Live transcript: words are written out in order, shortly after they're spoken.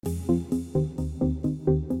Hey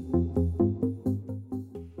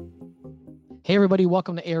everybody,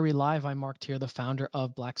 welcome to ARE Live. I'm Mark Tier, the founder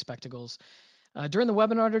of Black Spectacles. During the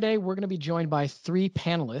webinar today, we're going to be joined by three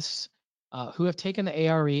panelists who have taken the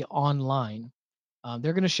ARE online.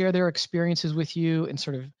 They're going to share their experiences with you and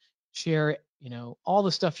sort of share, all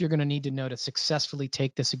the stuff you're going to need to know to successfully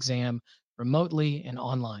take this exam remotely and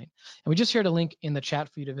online. And we just shared a link in the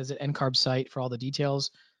chat for you to visit NCARB's site for all the details,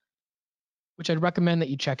 which I'd recommend that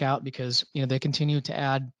you check out because they continue to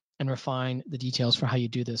add and refine the details for how you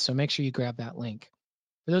do this. So make sure you grab that link.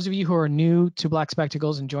 For those of you who are new to Black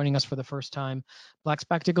Spectacles and joining us for the first time, Black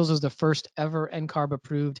Spectacles is the first ever NCARB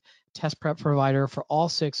approved test prep provider for all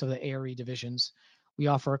 6 of the ARE divisions. We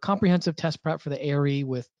offer a comprehensive test prep for the ARE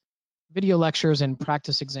with video lectures and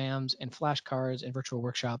practice exams and flashcards and virtual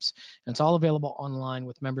workshops. And it's all available online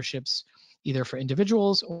with memberships either for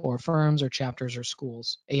individuals or firms or chapters or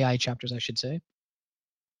schools, AI chapters, I should say.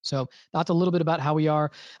 So that's a little bit about how we are.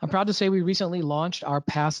 I'm proud to say we recently launched our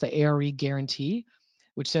Pass the ARE guarantee,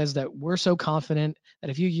 which says that we're so confident that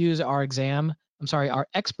if you use our our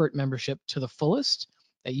expert membership to the fullest,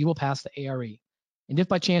 that you will pass the ARE. And if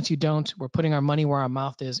by chance you don't, we're putting our money where our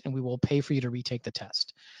mouth is and we will pay for you to retake the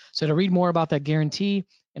test. So to read more about that guarantee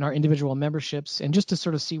and our individual memberships, and just to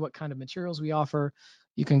sort of see what kind of materials we offer,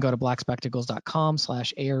 you can go to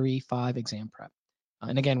blackspectacles.com/ARE5 exam prep.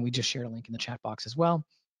 And again, we just shared a link in the chat box as well.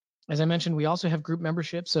 As I mentioned, we also have group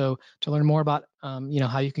membership. So to learn more about,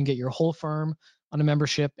 how you can get your whole firm on a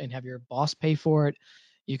membership and have your boss pay for it,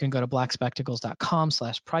 you can go to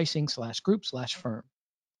blackspectacles.com/pricing/group/firm.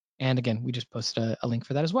 And again, we just posted a link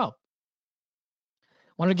for that as well.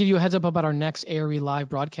 Wanted to give you a heads up about our next ARE live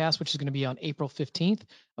broadcast, which is going to be on April 15th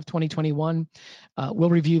of 2021.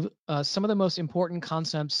 We'll review some of the most important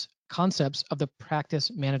concepts of the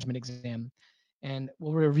practice management exam. And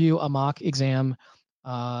we'll review a mock exam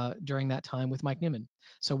during that time with Mike Newman.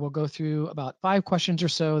 So we'll go through about 5 questions or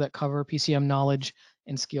so that cover PCM knowledge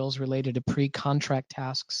and skills related to pre-contract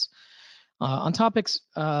tasks on topics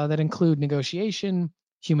that include negotiation,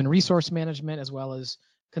 human resource management, as well as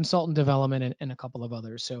consultant development and a couple of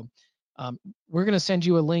others. So we're going to send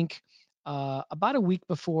you a link about a week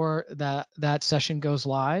before that session goes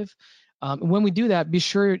live. When we do that, be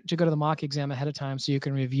sure to go to the mock exam ahead of time so you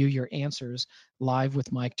can review your answers live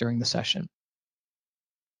with Mike during the session.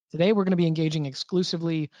 Today, we're going to be engaging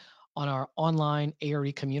exclusively on our online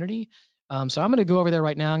ARE community. So I'm going to go over there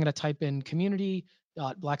right now. I'm going to type in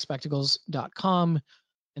community.blackspectacles.com.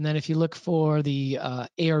 And then if you look for the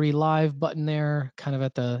ARE Live button there, kind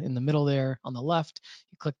of in the middle there on the left,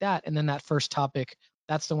 you click that, and then that first topic,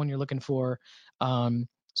 that's the one you're looking for. So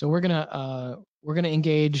we're gonna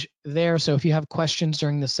engage there. So if you have questions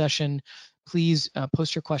during the session, please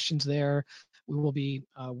post your questions there. We will be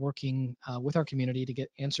working with our community to get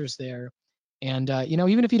answers there. And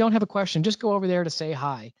even if you don't have a question, just go over there to say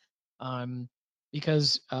hi,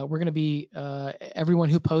 because we're going to be everyone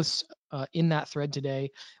who posts in that thread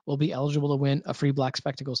today will be eligible to win a free Black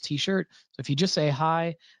Spectacles T-shirt. So if you just say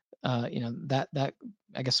hi, that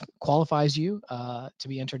I guess qualifies you to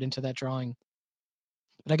be entered into that drawing.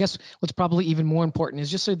 But I guess what's probably even more important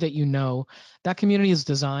is just so that you know that community is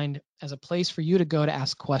designed as a place for you to go to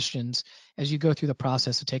ask questions as you go through the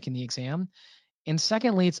process of taking the exam. And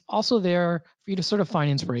secondly, it's also there for you to sort of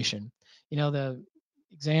find inspiration. The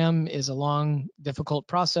exam is a long, difficult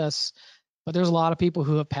process, but there's a lot of people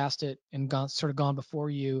who have passed it and gone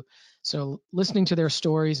before you. So listening to their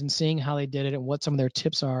stories and seeing how they did it and what some of their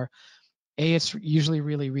tips are, it's usually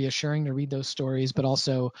really reassuring to read those stories, but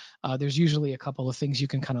also there's usually a couple of things you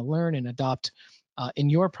can kind of learn and adopt in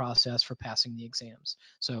your process for passing the exams.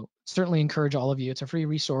 So certainly encourage all of you. It's a free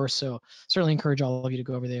resource, so certainly encourage all of you to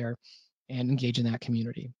go over there and engage in that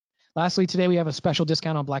community. Lastly, today we have a special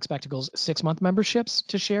discount on Black Spectacles 6-month memberships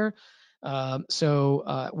to share.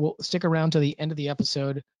 So we'll stick around to the end of the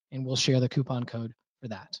episode and we'll share the coupon code for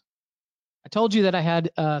that. I told you that I had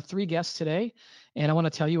 3 guests today, and I want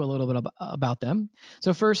to tell you a little bit about them.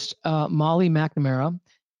 So first, Molly McNamara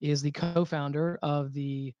is the co-founder of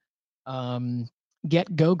the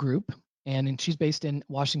Get Go Group, and she's based in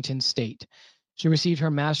Washington State. She received her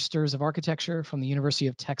Master's of Architecture from the University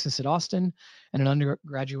of Texas at Austin and an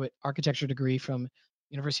undergraduate architecture degree from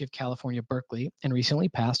University of California, Berkeley, and recently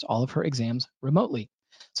passed all of her exams remotely.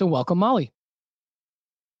 So welcome, Molly.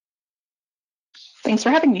 Thanks for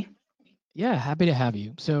having me. Yeah, happy to have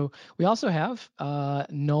you. So we also have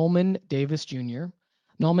Nolan Davis Jr.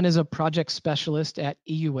 Nolan is a project specialist at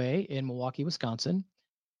EUA in Milwaukee, Wisconsin.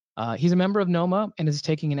 He's a member of NOMA and is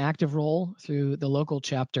taking an active role through the local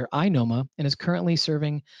chapter iNOMA and is currently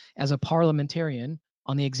serving as a parliamentarian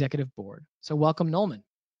on the executive board. So welcome, Nolan.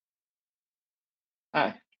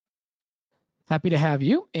 Hi. Happy to have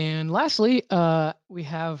you. And lastly, we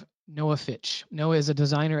have Noah Fitch. Noah is a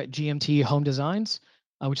designer at GMT Home Designs,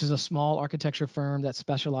 which is a small architecture firm that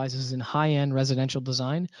specializes in high-end residential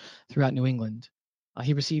design throughout New England.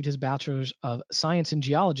 He received his Bachelor's of Science in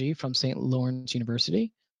Geology from St. Lawrence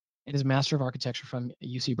University and his Master of Architecture from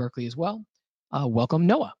UC Berkeley as well. Welcome,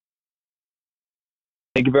 Noah.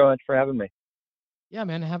 Thank you very much for having me. Yeah,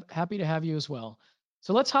 man, happy to have you as well.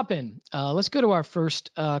 So let's hop in. Let's go to our first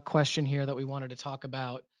question here that we wanted to talk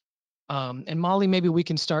about. And Molly, maybe we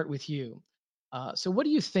can start with you. So what do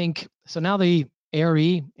you think? So now the ARE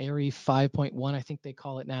 5.1, I think they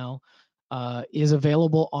call it now, is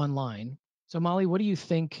available online. So Molly, what do you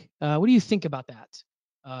think? What do you think about that?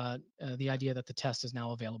 The idea that the test is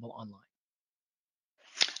now available online.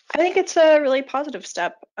 I think it's a really positive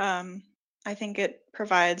step. I think it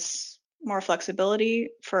provides more flexibility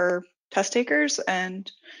for test takers,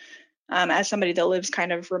 and as somebody that lives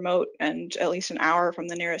kind of remote and at least an hour from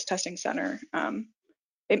the nearest testing center,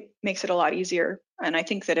 it makes it a lot easier. And I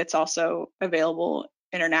think that it's also available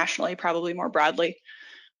internationally, probably more broadly,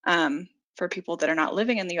 for people that are not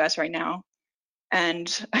living in the US right now.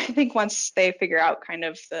 And I think once they figure out kind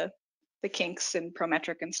of the kinks and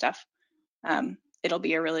Prometric and stuff, it'll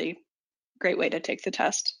be a really great way to take the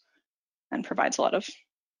test and provides a lot of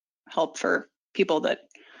help for people that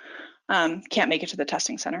can't make it to the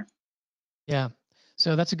testing center. Yeah.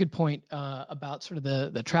 So that's a good point about sort of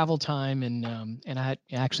the travel time, and I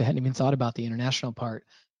actually hadn't even thought about the international part.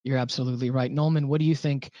 You're absolutely right. Nolman, what do you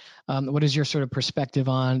think? What is your sort of perspective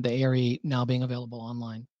on the ARE now being available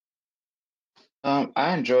online?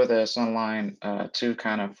 I enjoy this online too,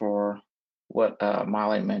 kind of for what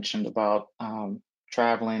Molly mentioned about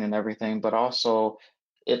traveling and everything, but also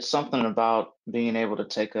it's something about being able to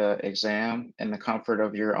take a exam in the comfort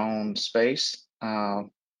of your own space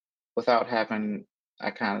without having I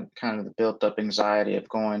kind of the built up anxiety of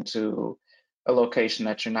going to a location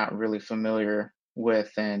that you're not really familiar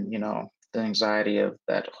with, and the anxiety of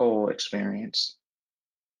that whole experience.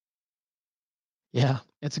 Yeah,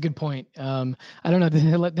 it's a good point. I don't know.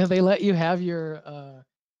 Do they let you have your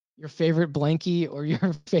favorite blankie or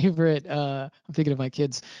your favorite? I'm thinking of my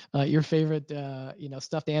kids. Your favorite,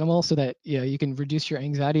 stuffed animal, so that you can reduce your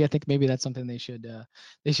anxiety. I think maybe that's something they should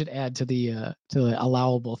add to the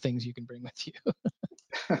allowable things you can bring with you.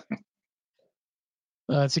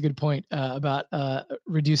 That's a good point about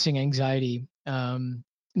reducing anxiety.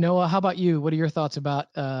 Noah, how about you? What are your thoughts about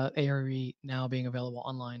ARE now being available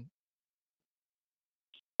online?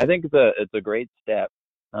 I think it's a great step.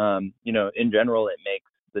 In general, it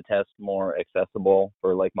makes the test more accessible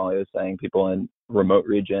for, like Molly was saying, people in remote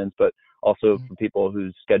regions, but also Mhm. for people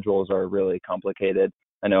whose schedules are really complicated.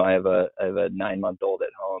 I know I have a 9-month-old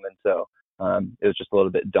at home, and so it was just a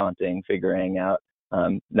little bit daunting figuring out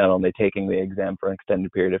not only taking the exam for an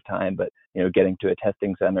extended period of time, but getting to a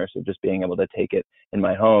testing center. So just being able to take it in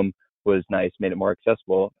my home was nice, made it more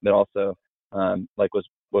accessible, but also like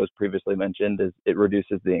was previously mentioned, is it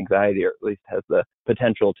reduces the anxiety, or at least has the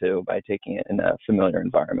potential to, by taking it in a familiar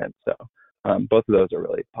environment. So both of those are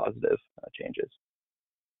really positive changes.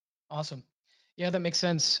 Awesome. Yeah, that makes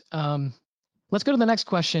sense. Let's go to the next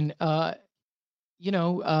question. So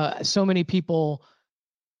many people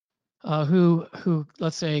who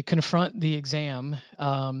let's say confront the exam.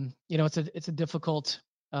 Um, it's a difficult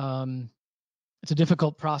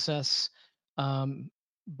process,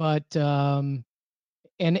 but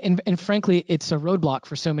and frankly, it's a roadblock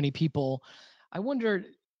for so many people. I wonder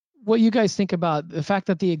what you guys think about the fact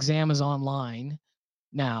that the exam is online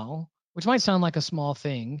now, which might sound like a small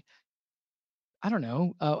thing. I don't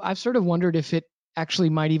know. I've sort of wondered if it actually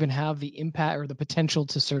might even have the impact or the potential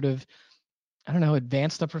to sort of, I don't know,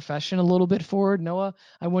 advance the profession a little bit forward. Noah,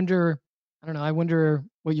 I wonder, I don't know, I wonder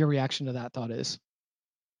what your reaction to that thought is.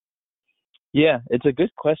 Yeah, it's a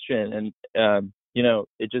good question, and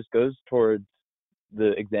it just goes towards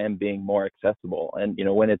the exam being more accessible. And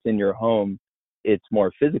when it's in your home, it's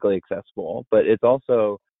more physically accessible, but it's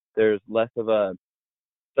also, there's less of a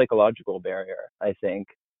psychological barrier, I think,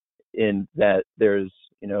 in that there's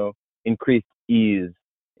increased ease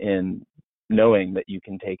in knowing that you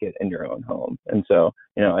can take it in your own home. And so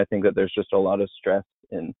I think that there's just a lot of stress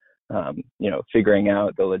in figuring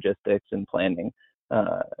out the logistics and planning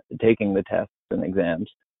uh, taking the tests and exams.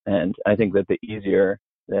 And I think that the easier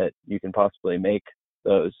that you can possibly make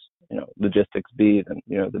those logistics be, then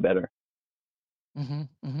the better.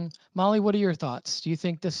 Molly, what are your thoughts? Do you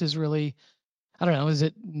think this is really, I don't know, is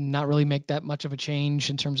it not really make that much of a change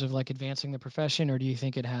in terms of like advancing the profession, or do you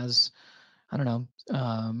think it has, I don't know,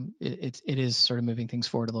 it is sort of moving things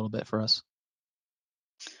forward a little bit for us?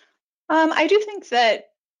 I do think that,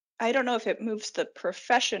 I don't know if it moves the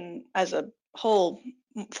profession as a whole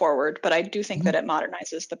forward, but I do think Mhm. that it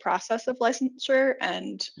modernizes the process of licensure.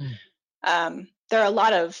 And Mm. there are a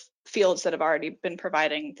lot of fields that have already been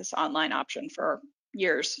providing this online option for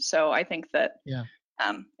years. So I think that Yeah.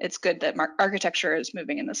 it's good that architecture is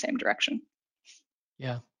moving in the same direction.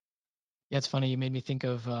 Yeah. Yeah. It's funny. You made me think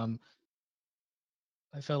of,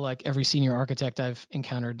 I feel like every senior architect I've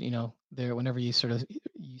encountered, there, whenever you sort of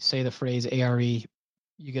you say the phrase ARE,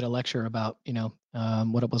 you get a lecture about,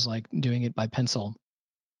 what it was like doing it by pencil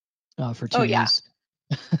for Oh 2 yeah, days.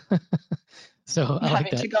 So I like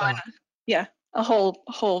having to that. go on a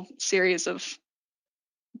whole series of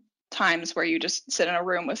times where you just sit in a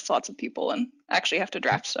room with lots of people and actually have to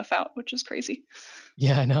draft stuff out, which is crazy.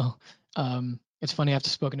 Yeah, I know. It's funny. I've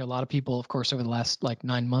spoken to a lot of people, of course, over the last like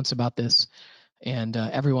 9 months about this, and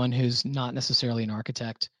everyone who's not necessarily an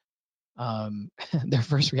architect, their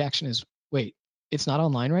first reaction is, "Wait, it's not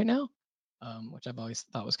online right now," which I've always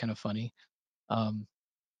thought was kind of funny. Um,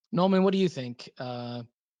 Norman, what do you think?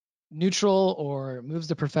 Neutral or moves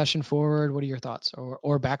the profession forward? What are your thoughts,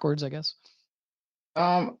 or backwards, I guess?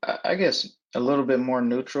 I guess a little bit more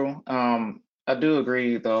neutral. I do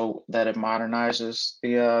agree though that it modernizes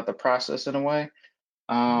the process in a way.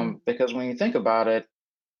 Hmm. Because when you think about it,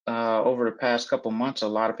 over the past couple months, a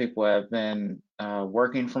lot of people have been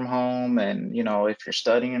working from home, and if you're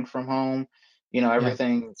studying from home, Yeah,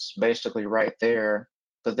 everything's basically right there.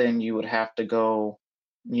 But then you would have to go,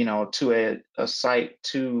 to a site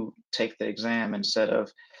to take the exam instead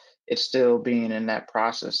of it still being in that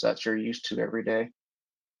process that you're used to every day.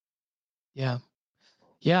 yeah,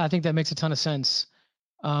 yeah. I think that makes a ton of sense.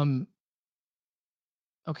 Um,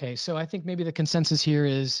 okay, so I think maybe the consensus here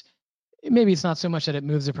is maybe it's not so much that it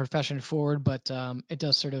moves the profession forward, but it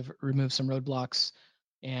does sort of remove some roadblocks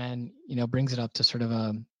and brings it up to sort of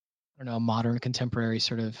a, I don't know, modern contemporary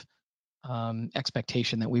sort of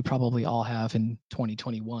expectation that we probably all have in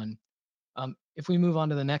 2021. If we move on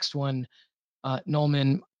to the next one,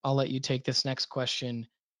 Nolman, I'll let you take this next question.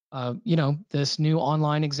 This new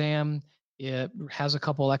online exam, it has a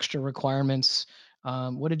couple extra requirements.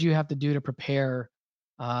 What did you have to do to prepare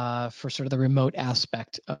for sort of the remote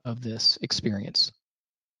aspect of this experience?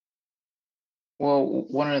 Well,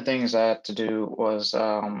 one of the things I had to do was,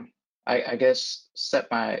 I guess, set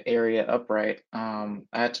my area upright. I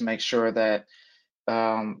had to make sure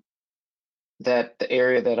um, that the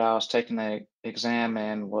area that I was taking the exam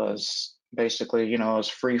in was basically, was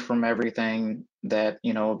free from everything that,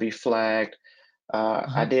 would be flagged. I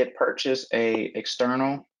Uh-huh. did purchase a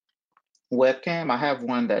external webcam. I have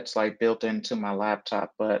one that's like built into my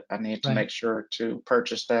laptop, but I need to Right. make sure to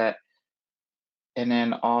purchase that. And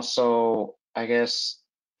then also, I guess,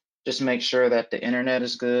 just make sure that the internet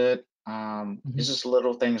is good. Hmm. It's just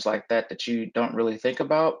little things like that that you don't really think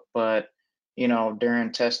about, but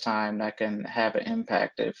during test time, that can have an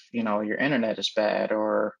impact if your internet is bad,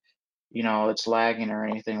 or it's lagging or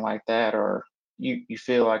anything like that, or you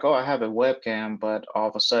feel like, oh, I have a webcam, but all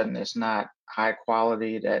of a sudden it's not high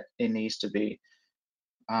quality that it needs to be.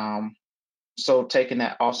 Um, so taking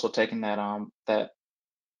that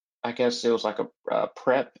I guess it was like a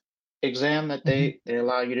prep exam that Hmm. they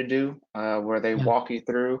allow you to do, where they Yeah. walk you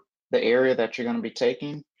through the area that you're going to be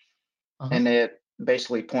taking, Uh-huh. and they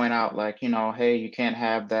basically point out like, hey, you can't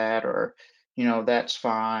have that, or that's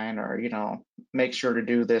fine, or make sure to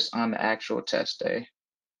do this on the actual test day.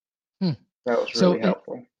 Hmm. That was So, really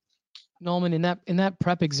helpful. Norman, in that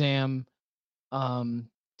prep exam, um,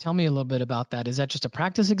 tell me a little bit about that. Is that just a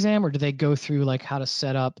practice exam, or do they go through like how to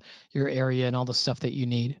set up your area and all the stuff that you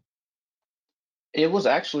need? It was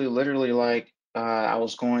actually literally like I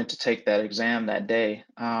was going to take that exam that day.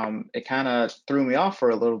 It kind of threw me off for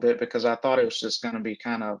a little bit because I thought it was just going to be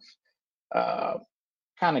uh,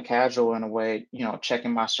 kind of casual in a way,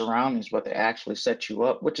 checking my surroundings, but they actually set you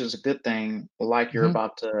up, which is a good thing. Like you're Hmm.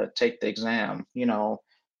 about to take the exam,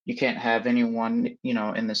 you can't have anyone,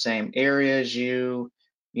 in the same area as you,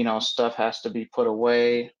 stuff has to be put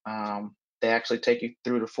away. They actually take you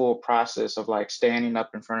through the full process of like standing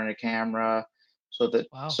up in front of the camera so that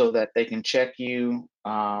Wow. they can check you.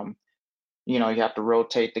 You have to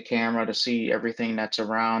rotate the camera to see everything that's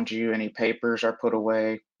around you. Any papers are put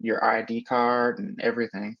away, your ID card and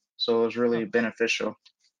everything. So it was Huh. really beneficial.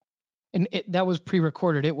 And that was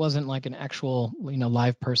pre-recorded. It wasn't like an actual,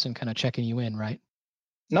 live person kind of checking you in, right?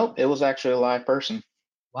 Nope, it was actually a live person.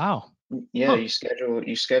 Wow. Yeah, Huh. you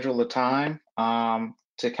schedule the time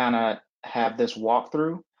to kind of have this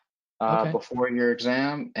walkthrough Okay. before your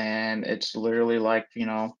exam, and it's literally like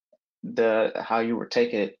the how you would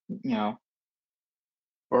take it,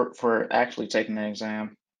 for actually taking the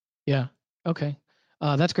exam. Yeah. Okay.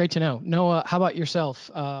 That's great to know. Noah, how about yourself?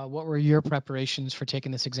 What were your preparations for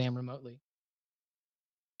taking this exam remotely?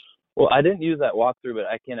 Well, I didn't use that walkthrough, but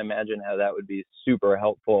I can imagine how that would be super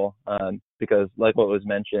helpful, because, like what was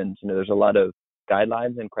mentioned, there's a lot of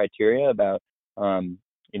guidelines and criteria about, um,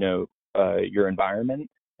 your environment,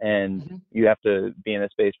 and Hmm. you have to be in a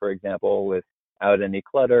space, for example, without any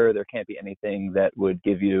clutter. There can't be anything that would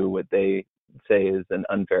give you what they say is an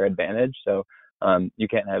unfair advantage. So, you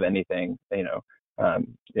can't have anything,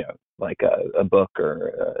 like a book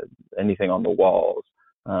or anything on the walls.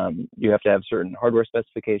 You have to have certain hardware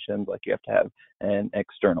specifications, like you have to have an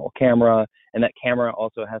external camera, and that camera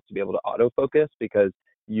also has to be able to autofocus because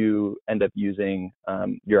you end up using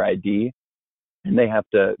your ID, and they have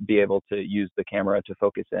to be able to use the camera to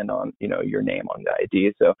focus in on your name on the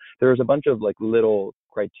ID. So there's a bunch of like little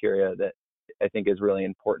criteria that I think is really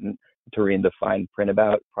important to read the fine print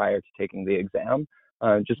about prior to taking the exam,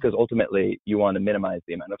 just because ultimately you want to minimize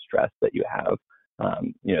the amount of stress that you have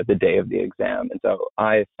the day of the exam. And so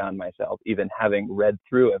I found myself, even having read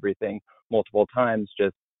through everything multiple times,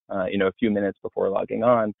 just a few minutes before logging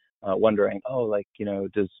on, wondering, oh, like,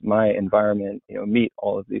 does my environment meet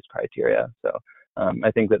all of these criteria? So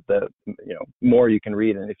I think that the more you can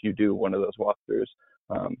read, and if you do one of those walkthroughs,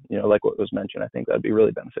 like what was mentioned, I think that'd be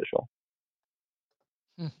really beneficial.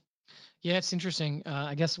 Hmm. Yeah, it's interesting.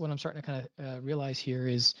 I guess what I'm starting to kind of realize here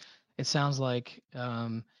is it sounds like,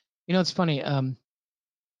 it's funny.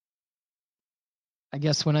 I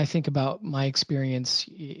guess when I think about my experience,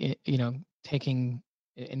 taking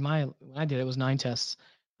when I did it was 9 tests.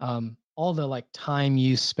 All the like time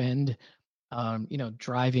you spend,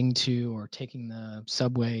 driving to or taking the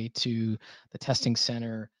subway to the testing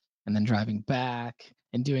center and then driving back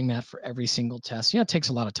and doing that for every single test, it takes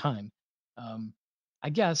a lot of time. Um, I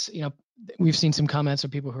guess, we've seen some comments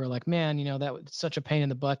of people who are like, man, that was such a pain in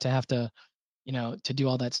the butt to have to do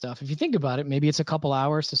all that stuff. If you think about it, maybe it's a couple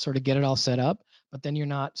hours to sort of get it all set up, but then you're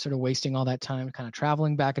not sort of wasting all that time kind of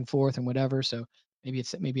traveling back and forth and whatever. So maybe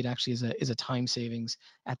it actually is a time savings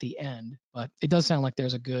at the end. But it does sound like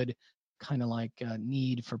there's a good kind of like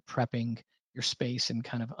need for prepping your space and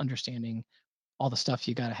kind of understanding all the stuff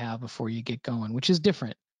you got to have before you get going, which is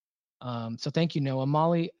different. So thank you, Noah.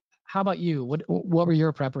 Molly, how about you? What were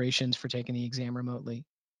your preparations for taking the exam remotely?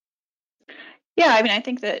 Yeah, I mean, I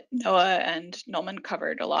think that Noah and Nolman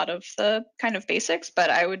covered a lot of the kind of basics, but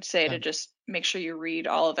I would say Yeah. to just make sure you read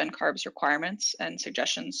all of NCARB's requirements and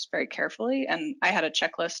suggestions very carefully. And I had a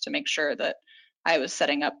checklist to make sure that I was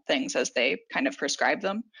setting up things as they kind of prescribe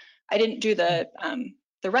them. I didn't do the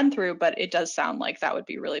run through, but it does sound like that would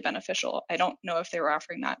be really beneficial. I don't know if they were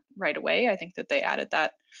offering that right away. I think that they added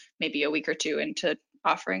that maybe a week or two into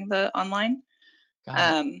offering the online. Got it.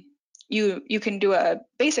 Um, you can do a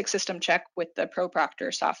basic system check with the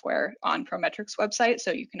ProProctor software on Prometrics website,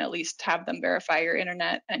 so you can at least have them verify your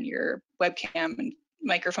internet and your webcam and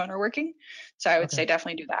microphone are working. So I would Okay. say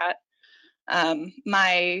definitely do that.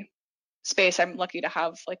 My space, I'm lucky to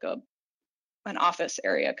have like an office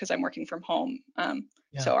area because I'm working from home.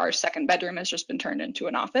 Yeah. So our second bedroom has just been turned into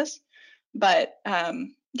an office. But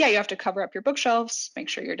yeah, you have to cover up your bookshelves, make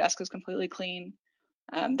sure your desk is completely clean.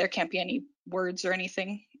 There can't be any words or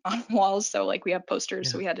anything on walls. So like we have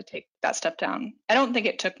posters, so Yeah. we had to take that step down. I don't think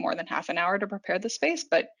it took more than half an hour to prepare the space,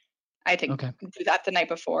 but I think Okay. do that the night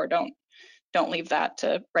before. Don't leave that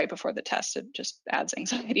to right before the test. It just adds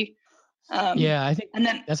anxiety. Um, Yeah, I think and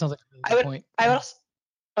then that sounds like a really I good would point. I would also,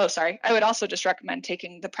 oh sorry, I would also just recommend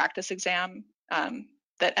taking the practice exam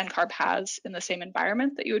that NCARB has in the same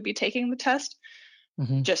environment that you would be taking the test.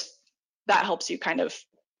 Hmm. Just that helps you kind of,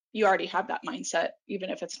 you already have that mindset, even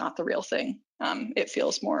if it's not the real thing. It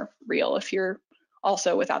feels more real if you're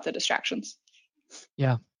also without the distractions.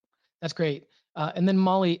 Yeah, that's great. And then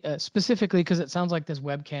Molly, specifically, because it sounds like this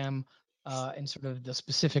webcam and sort of the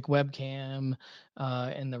specific webcam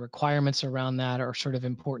and the requirements around that are sort of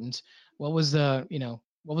important. What was the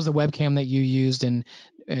webcam that you used? And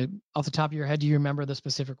off the top of your head, do you remember the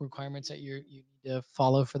specific requirements that you need to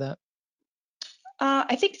follow for that?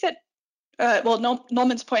 I think that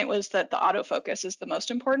Nolman's point was that the autofocus is the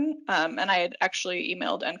most important. And I had actually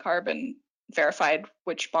emailed NCARB and verified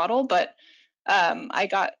which model, but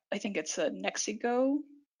I think it's a Nexigo.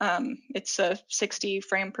 It's a 60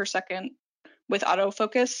 frame per second with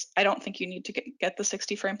autofocus. I don't think you need to get the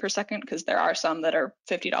 60 frame per second because there are some that are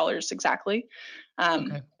 $50 exactly.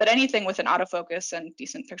 Okay. But anything with an autofocus and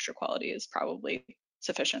decent picture quality is probably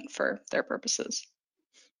sufficient for their purposes.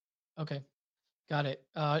 Okay. Got it.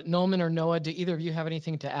 Nolman or Noah, do either of you have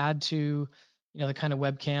anything to add to, the kind of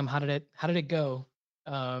webcam? How did it go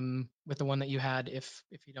with the one that you had, if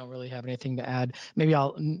you don't really have anything to add. Maybe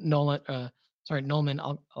Nolan,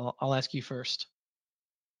 I'll ask you first.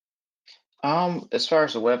 As far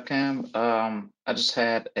as the webcam, I just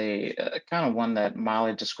had a kind of one that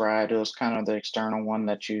Molly described. It was kind of the external one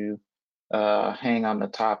that you hang on the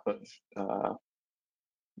top of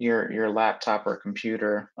your laptop or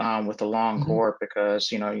computer with a long Mhm. cord,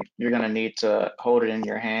 because you're going to need to hold it in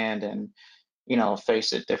your hand and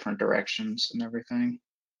face it different directions and everything.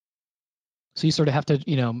 So you sort of have to,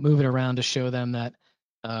 move it around to show them that,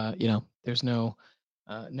 there's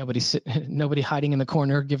nobody nobody hiding in the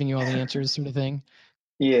corner giving you all the answers, sort of thing.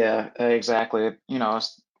 Yeah, exactly.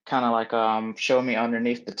 It's kind of like show me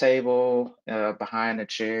underneath the table, behind the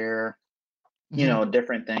chair, Hmm.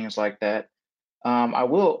 different things like that. I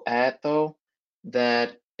will add though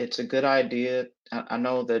that it's a good idea. I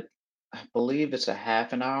know that I believe it's a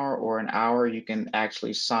half an hour or an hour you can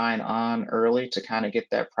actually sign on early to kind of get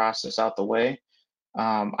that process out the way.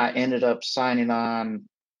 I ended up signing on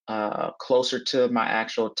closer to my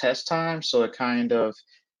actual test time, so it kind of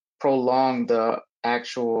prolonged the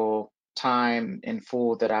actual time in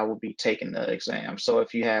full that I will be taking the exam. So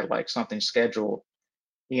if you had like something scheduled,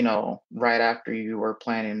 right after you were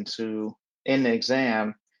planning to end the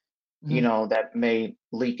exam, Hmm. that may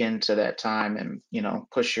leak into that time and,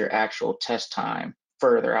 push your actual test time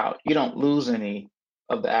further out. You don't lose any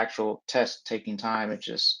of the actual test taking time, it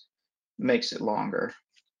just makes it longer.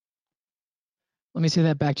 Let me say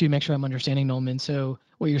that back to you, make sure I'm understanding, Nolan. So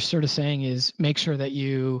what you're sort of saying is make sure that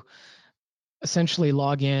you essentially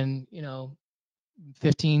log in,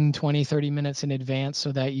 15, 20, 30 minutes in advance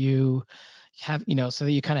so that you have, so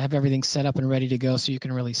that you kind of have everything set up and ready to go so you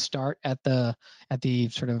can really start at the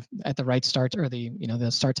right start, or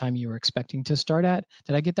the start time you were expecting to start at.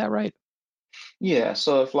 Did I get that right? Yeah,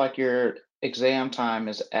 so if like your exam time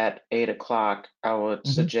is at 8 o'clock, I would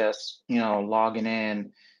Hmm. suggest, logging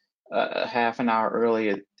in a half an hour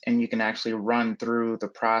early, and you can actually run through the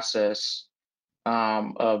process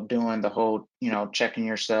of doing the whole, checking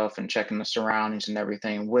yourself and checking the surroundings and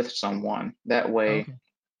everything with someone. That way Okay.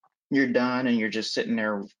 you're done and you're just sitting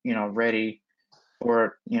there, ready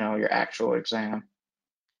for, your actual exam.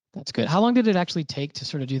 That's good. How long did it actually take to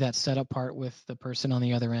sort of do that setup part with the person on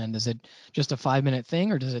the other end? Is it just a 5-minute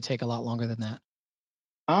thing, or does it take a lot longer than that?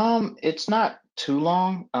 It's not too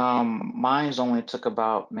long. Mine's only took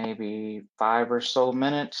about maybe 5 or so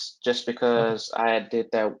minutes, just Okay. because I had did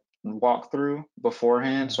that walkthrough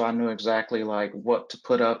beforehand, Got so it. I knew exactly like what to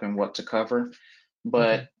put up and what to cover.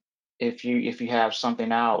 But Okay. if you have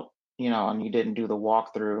something out, and you didn't do the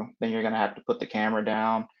walkthrough, then you're gonna have to put the camera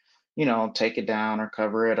down, take it down or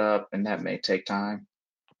cover it up, and that may take time.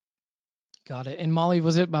 Got it. And Molly,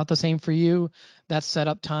 was it about the same for you? That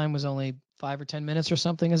setup time was only 5 or 10 minutes or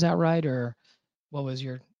something. Is that right? Or what was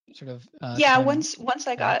your sort of Yeah, time once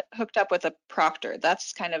I there? got hooked up with a proctor,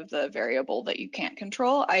 that's kind of the variable that you can't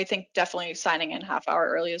control. I think definitely signing in half hour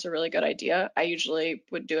early is a really good idea. I usually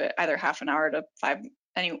would do it either half an hour to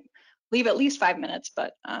leave at least 5 minutes,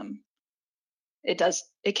 but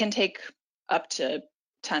it can take up to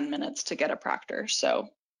 10 minutes to get a proctor. So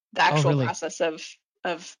the Oh, actual really? process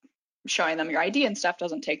of showing them your ID and stuff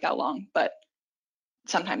doesn't take that long, but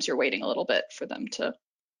sometimes you're waiting a little bit for them to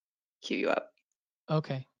queue you up.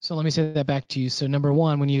 Okay. So let me say that back to you. So number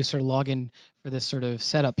one, when you sort of log in for this sort of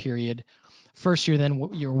setup period, first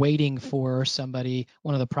you're waiting for somebody,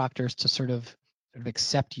 one of the proctors, to sort of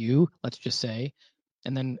accept you, let's just say.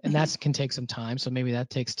 And Mhm. that can take some time. So maybe that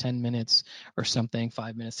takes 10 minutes or something,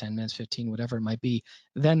 5 minutes, 10 minutes, 15, whatever it might be.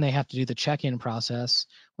 Then they have to do the check-in process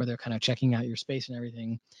where they're kind of checking out your space and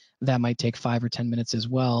everything. That might take 5 or 10 minutes as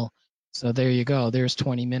well. So there you go. There's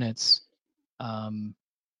 20 minutes. Um,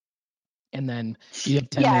 and then you have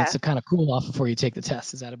 10 minutes Yeah. to kind of cool off before you take the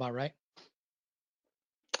test. Is that about right?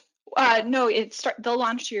 No, they'll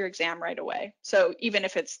launch your exam right away. So even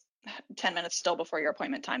if it's 10 minutes still before your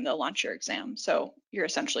appointment time, they'll launch your exam. So you're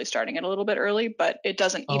essentially starting it a little bit early, but it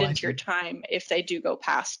doesn't eat Oh, I into your see. time if they do go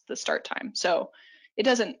past the start time. So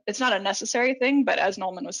it's not a necessary thing, but as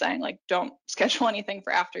Nolan was saying, like don't schedule anything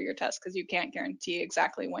for after your test because you can't guarantee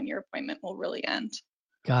exactly when your appointment will really end.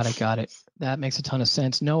 Got it. Got it. That makes a ton of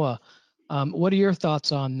sense. Noah, what are your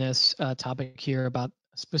thoughts on this topic here about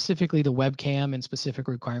specifically the webcam and specific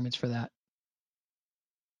requirements for that?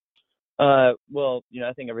 Well,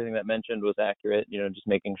 I think everything that mentioned was accurate. Just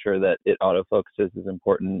making sure that it autofocuses is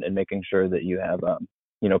important, and making sure that you have,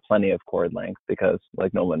 plenty of cord length, because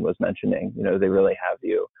like Nolan was mentioning, they really have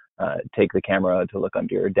you take the camera to look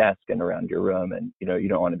under your desk and around your room, and you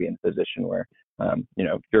don't want to be in a position where,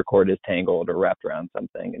 your cord is tangled or wrapped around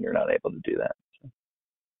something and you're not able to do that.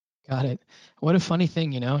 Got it. What a funny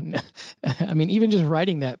thing, I mean, even just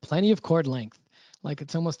writing that, plenty of chord length. Like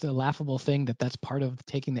it's almost a laughable thing that that's part of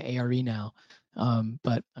taking the ARE now.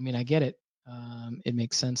 But I mean, I get it. It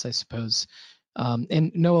makes sense, I suppose.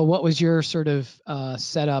 And Noah, what was your sort of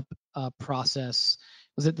setup process?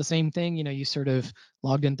 Was it the same thing? You sort of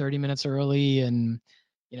logged in 30 minutes early and,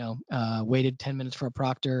 waited 10 minutes for a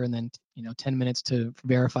proctor and then, 10 minutes to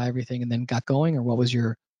verify everything and then got going? Or what was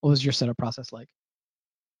your setup process like?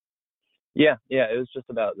 Yeah, it was just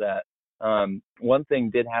about that. One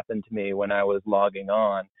thing did happen to me when I was logging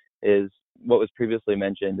on is what was previously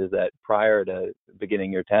mentioned is that prior to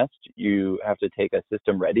beginning your test, you have to take a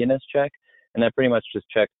system readiness check. And that pretty much just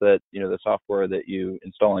checks that, the software that you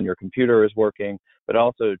install on your computer is working, but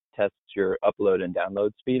also tests your upload and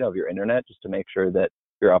download speed of your internet just to make sure that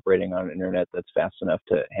you're operating on an internet that's fast enough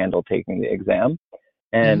to handle taking the exam. Mhm.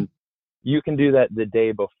 And you can do that the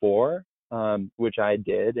day before, which I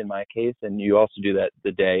did in my case, and you also do that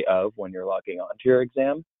the day of when you're logging on to your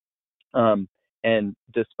exam. And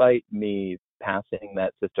despite me passing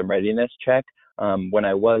that system readiness check, when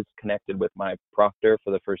I was connected with my proctor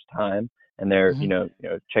for the first time, and they're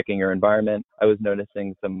Mhm. checking your environment, I was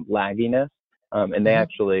noticing some lagginess, and they Mhm.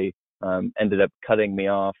 actually ended up cutting me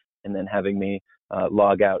off and then having me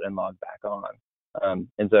log out and log back on.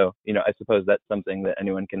 And so, I suppose that's something that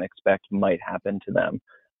anyone can expect might happen to them.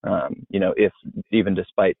 If even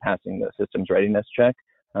despite passing the systems readiness check,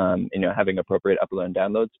 having appropriate upload and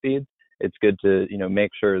download speeds, it's good to,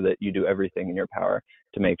 make sure that you do everything in your power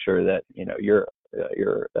to make sure that, your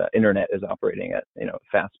internet is operating at,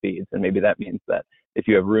 fast speeds. And maybe that means that if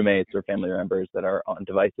you have roommates or family members that are on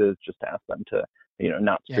devices, just ask them to,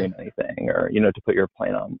 not Yeah, stream anything or, to put your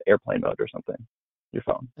plane on airplane mode or something, your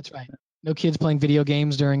phone. that's right. No kids playing video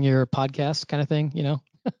games during your podcast kind of thing,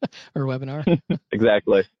 or webinar.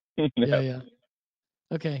 Exactly. Yeah, Yeah. yeah.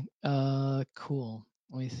 Okay. Cool.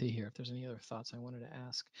 Let me see here if there's any other thoughts I wanted to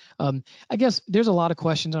ask. I guess there's a lot of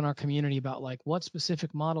questions on our community about like what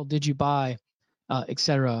specific model did you buy, et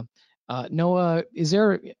cetera. Noah,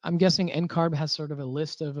 I'm guessing NCARB has sort of a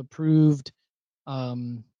list of approved,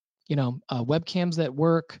 webcams that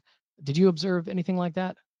work. Did you observe anything like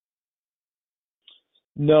that?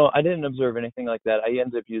 No, I didn't observe anything like that. I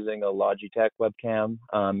ended up using a Logitech webcam,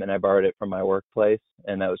 and I borrowed it from my workplace,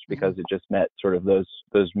 and that was because Mhm. it just met sort of those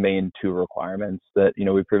main two requirements that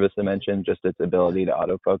we previously mentioned, just its ability to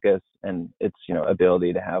autofocus and its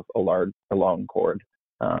ability to have a long cord.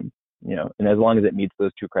 And as long as it meets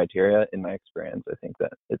those two criteria, in my experience, I think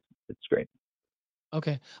that it's great.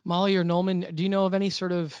 Okay. Molly or Nolman, do you know of any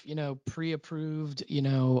sort of, pre-approved,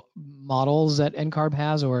 models that NCARB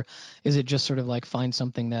has, or is it just sort of like find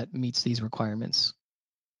something that meets these requirements?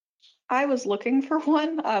 I was looking for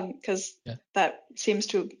one because Yeah. that seems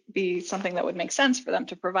to be something that would make sense for them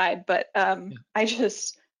to provide. But Yeah. I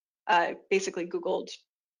just basically Googled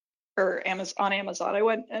or on Amazon. I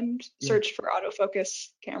went and Yeah. searched for autofocus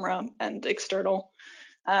camera and external.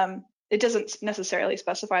 It doesn't necessarily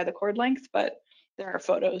specify the cord length, but there are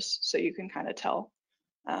photos, so you can kind of tell.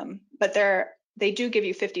 But they do give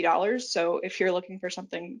you $50. So if you're looking for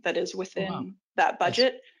something that is Oh, wow. within that Nice.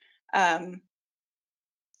 budget, um,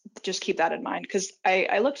 just keep that in mind. Because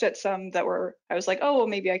I looked at some that I was like, oh, well,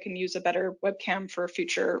 maybe I can use a better webcam for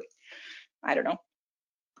future, I don't know,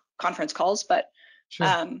 conference calls. But Sure.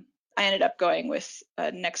 I ended up going with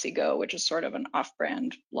a Nexi Go, which is sort of an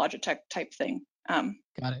off-brand Logitech type thing.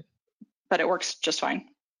 Got it. But it works just fine.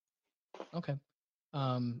 Okay.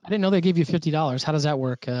 I didn't know they gave you $50. How does that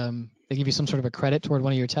work? They give you some sort of a credit toward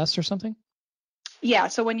one of your tests or something? Yeah,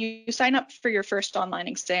 so when you sign up for your first online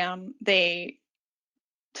exam, they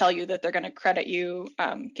tell you that they're going to credit you,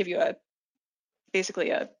 give you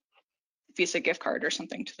basically a Visa gift card or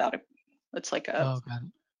something to that. It's like Oh, got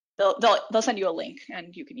it. they'll send you a link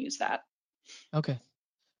and you can use that. Okay.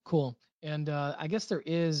 Cool. And I guess there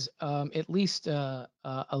is at least a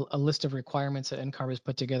list of requirements that NCARB has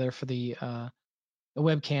put together for the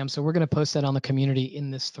webcam. So we're going to post that on the community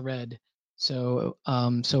in this thread. So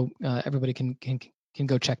everybody can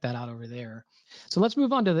go check that out over there. So let's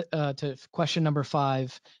move on to question number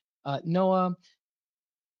 5. Noah,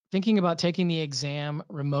 thinking about taking the exam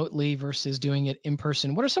remotely versus doing it in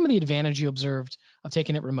person, what are some of the advantages you observed of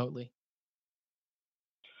taking it remotely?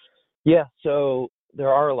 Yeah, so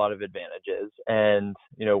there are a lot of advantages, and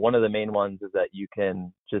one of the main ones is that you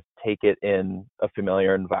can just take it in a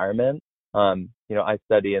familiar environment. I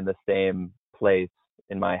study in the same place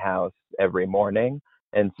in my house every morning,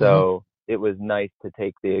 and Hmm. so it was nice to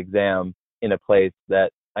take the exam in a place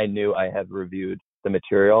that I knew I had reviewed the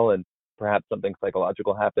material and perhaps something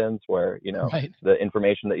psychological happens where, Right. the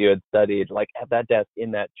information that you had studied, like at that desk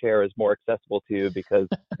in that chair, is more accessible to you because,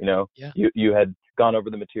 Yeah. you had gone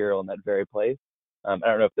over the material in that very place. I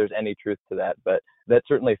don't know if there's any truth to that, but that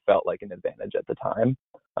certainly felt like an advantage at the time.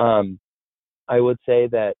 I would say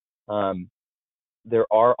that there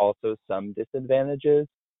are also some disadvantages,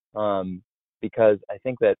 because I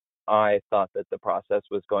think that I thought that the process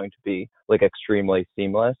was going to be like extremely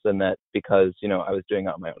seamless, and that because I was doing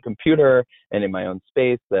it on my own computer and in my own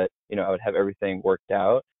space, that I would have everything worked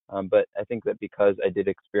out. But I think that because I did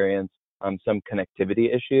experience some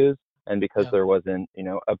connectivity issues, and because Yeah. there wasn't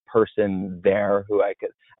a person there who I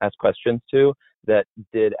could ask questions to, that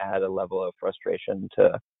did add a level of frustration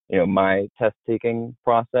to my test taking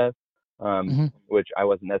process, hmm which I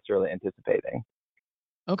wasn't necessarily anticipating.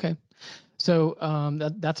 Okay. So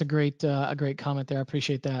that's a great comment there. I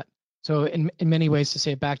appreciate that. So in many ways, to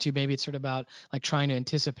say it back to you, maybe it's sort of about like trying to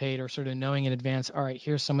anticipate or sort of knowing in advance. All right,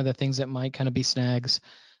 here's some of the things that might kind of be snags,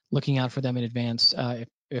 looking out for them in advance.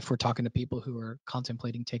 If we're talking to people who are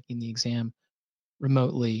contemplating taking the exam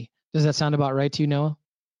remotely, does that sound about right to you, Noah?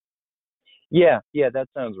 Yeah, that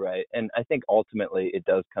sounds right. And I think ultimately it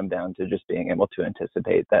does come down to just being able to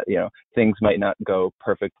anticipate that, things might not go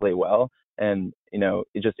perfectly well. And,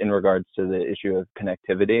 just in regards to the issue of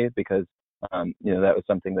connectivity, because, that was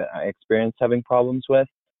something that I experienced having problems with.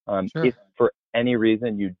 If Sure. for any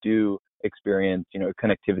reason you do experience,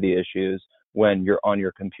 connectivity issues when you're on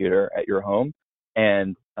your computer at your home,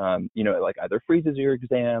 and, it like either freezes your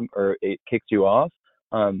exam or it kicks you off,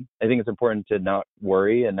 I think it's important to not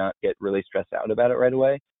worry and not get really stressed out about it right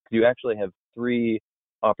away. You actually have 3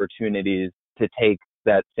 opportunities to take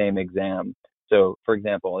that same exam. So, for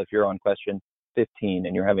example, if you're on question 15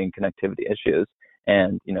 and you're having connectivity issues,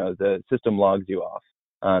 and the system logs you off,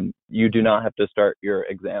 you do not have to start your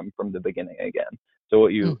exam from the beginning again. So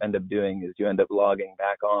what you Mm, end up doing is you end up logging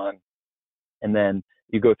back on, and then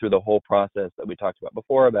you go through the whole process that we talked about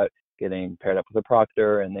before about getting paired up with a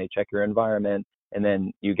proctor, and they check your environment, and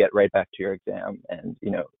then you get right back to your exam. And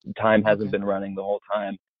time hasn't okay. been running the whole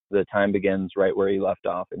time. The time begins right where you left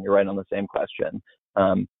off, and you're right on the same question.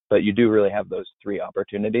 But you do really have those 3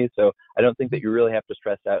 opportunities, so I don't think that Mhm. you really have to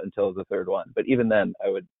stress out until the third one. But even then, I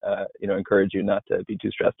would encourage you not to be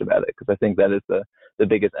too stressed about it, because I think that is the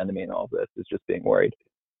biggest enemy in all of this, is just being worried.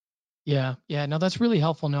 Yeah. Yeah. No, that's really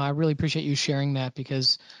helpful. No, I really appreciate you sharing that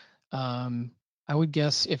because um, I would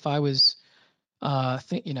guess if I was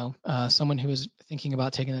someone who is thinking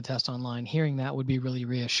about taking the test online, hearing that would be really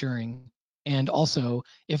reassuring. And also,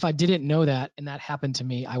 if I didn't know that and that happened to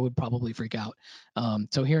me, I would probably freak out.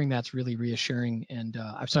 So hearing that's really reassuring, and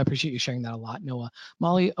so I appreciate you sharing that a lot, Noah.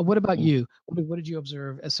 Molly, what about you? What did you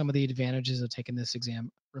observe as some of the advantages of taking this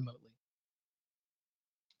exam remotely?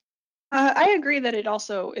 I agree that it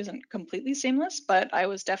also isn't completely seamless, but I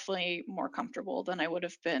was definitely more comfortable than I would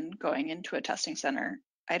have been going into a testing center.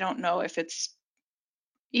 I don't know if it's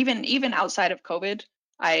even outside of COVID,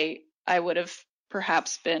 I would have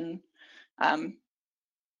perhaps been um,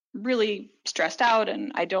 really stressed out,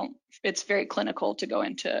 and I don't. It's very clinical to go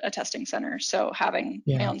into a testing center, so having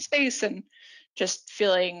my Yeah. own space and just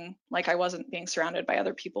feeling like I wasn't being surrounded by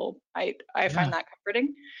other people, I Yeah. find that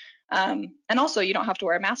comforting. And also, you don't have to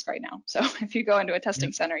wear a mask right now. So if you go into a testing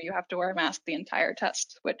Yep. center, you have to wear a mask the entire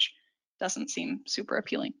test, which doesn't seem super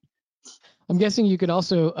appealing. I'm guessing you could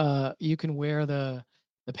also you can wear the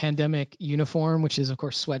pandemic uniform, which is of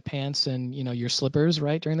course sweatpants and your slippers,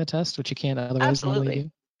 right, during the test, which you can't otherwise normally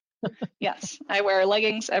Absolutely. do. Yes, I wear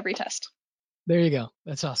leggings every test. There you go.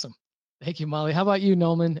 That's awesome. Thank you, Molly. How about you,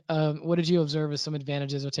 Nolan? What did you observe as some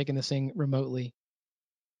advantages of taking this thing remotely?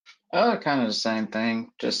 Kind of the same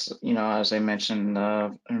thing. Just, as I mentioned,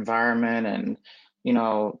 the environment and, you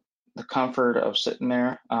know, the comfort of sitting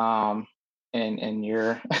there, in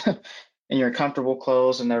your in your comfortable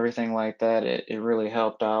clothes and everything like that. It really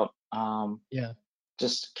helped out. Yeah.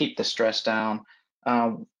 Just keep the stress down.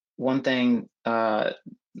 One thing,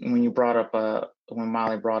 when you brought up, when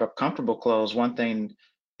Molly brought up comfortable clothes, one thing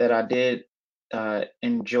that I did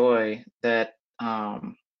enjoy that,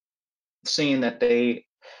 seeing that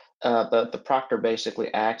the proctor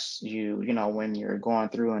basically asks you, when you're going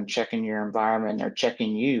through and checking your environment, they're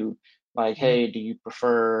checking you, like, Mhm. hey, do you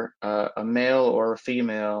prefer a male or a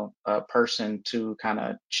female person to kind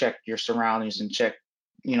of check your surroundings and check,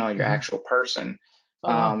 your Mhm. actual person. Oh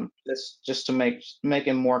wow. Just to make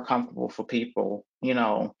it more comfortable for people,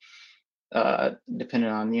 depending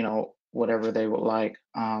on, whatever they would like.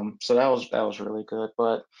 So that was really good.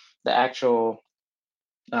 But the actual,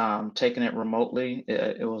 taking it remotely,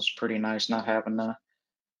 it was pretty nice not having to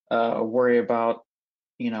worry about,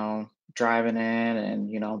 driving in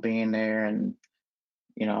and, being there and,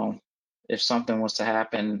 you know, if something was to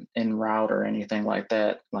happen en route or anything like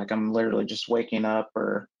that, like I'm literally just waking up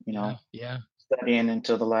or, Yeah, yeah. studying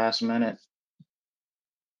until the last minute.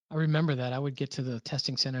 I remember that. I would get to the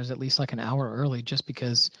testing centers at least like an hour early just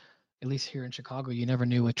because at least here in Chicago, you never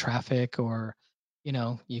knew with traffic or,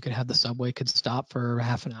 you could have the subway could stop for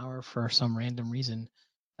half an hour for some random reason.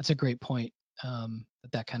 That's a great point.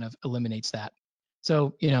 That kind of eliminates that.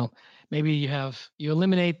 So, maybe you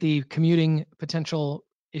eliminate the commuting potential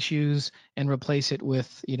issues and replace it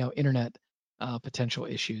with, internet potential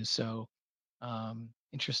issues. So,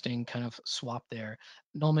 interesting kind of swap there.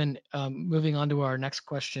 Nolman, moving on to our next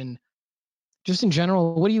question. Just in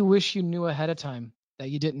general, what do you wish you knew ahead of time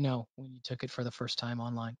that you didn't know when you took it for the first time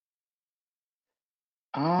online?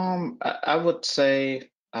 I would say,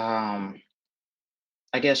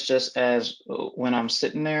 I guess just as when I'm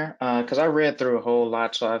sitting there, because I read through a whole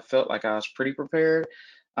lot, so I felt like I was pretty prepared.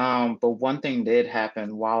 But one thing did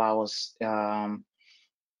happen while I was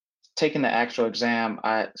taking the actual exam.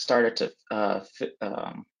 I started to,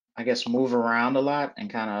 I guess, move around a lot and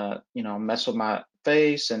kind of, mess with my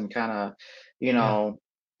face and kind of, you Yeah. know,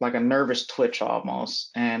 like a nervous twitch almost.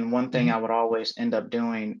 And one thing Mhm. I would always end up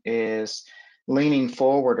doing is leaning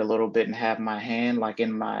forward a little bit and have my hand like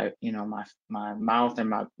in my, my mouth and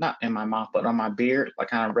my, not in my mouth, but on my beard, like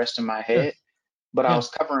kind of resting my Sure. head. But I Yeah. was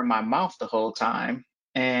covering my mouth the whole time.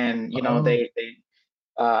 And, Oh, they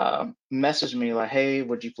message me like, hey,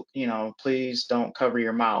 would you, please don't cover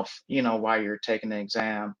your mouth, while you're taking the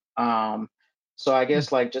exam. So I hmm.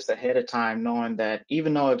 guess like just ahead of time, knowing that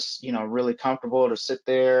even though it's, really comfortable to sit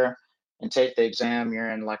there and take the exam,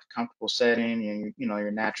 you're in like a comfortable setting and, your Yeah.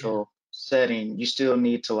 natural setting, you still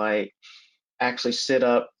need to like actually sit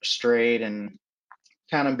up straight and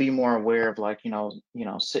kind of be more aware of like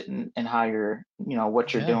sitting and how you're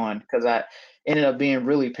what you're Yeah. doing because I ended up being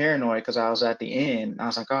really paranoid because I was at the end. I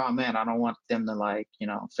was like, oh man, I don't want them to like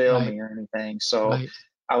fail Right. me or anything, so Right.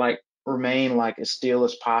 I like remain like as still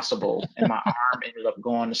as possible and my arm ended up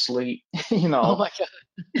going to sleep. Oh my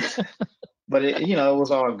God. But it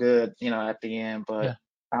was all good at the end. But Yeah.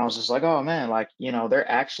 I was just like, oh man, like they're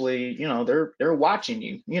actually they're watching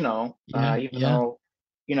you, Yeah. even Yeah.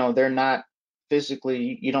 though they're not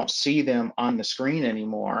physically, you don't see them on the screen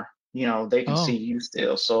anymore. They can see Oh, you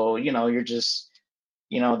still, so you're just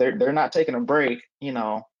they're not taking a break,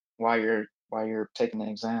 while you're taking the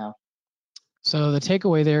exam. so the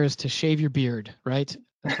takeaway there is to shave your beard, right?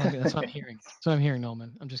 That's what I'm hearing. That's what I'm hearing,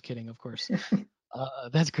 Nolman. I'm just kidding, of course.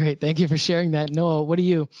 That's great. Thank you for sharing that. Noah, what do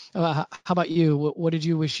you? How about you? What did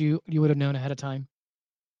you wish you would have known ahead of time?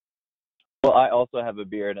 Well, I also have a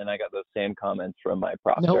beard, and I got those same comments from my No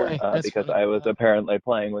proctor way. That's because funny. I was Yeah. apparently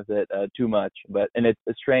playing with it too much. And it's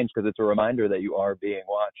strange because it's a reminder that you are being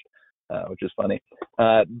watched, which is funny.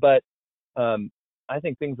 But um, I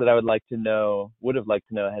think things that I would have liked to know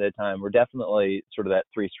ahead of time were definitely sort of that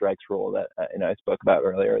three strikes rule that I spoke about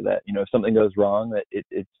earlier. That if something goes wrong, that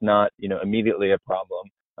it's not immediately a problem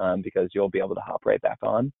because you'll be able to hop right back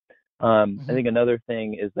on. I Hmm. think another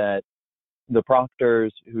thing is that the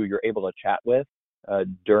proctors who you're able to chat with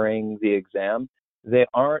during the exam, they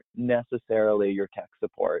aren't necessarily your tech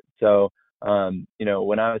support. So,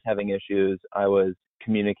 when I was having issues, I was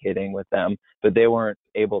communicating with them, but they weren't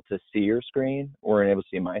able to see your screen, weren't able to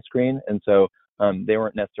see my screen. And so they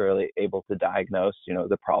weren't necessarily able to diagnose,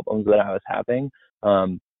 the problems that I was having.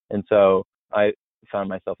 And so I found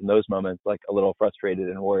myself in those moments like a little frustrated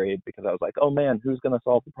and worried because I was like, oh man, who's going to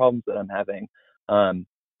solve the problems that I'm having?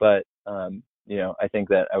 But I think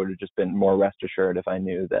that I would have just been more rest assured if I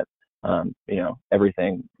knew that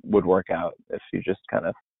everything would work out if you just kind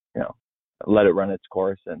of let it run its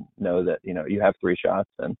course and know that you have three shots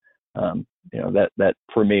and that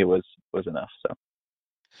for me was enough. So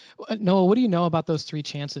Noah, what do you know about those three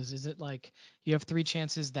chances? Is it like you have three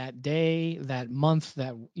chances that day, that month,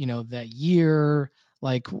 that year?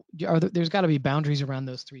 Like, there's got to be boundaries around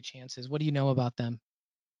those three chances. What do you know about them?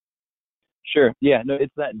 sure, yeah, no,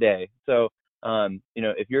 it's that day. So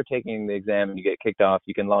if you're taking the exam and you get kicked off,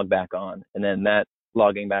 you can log back on, and then that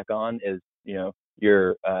logging back on is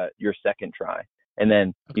your second try, and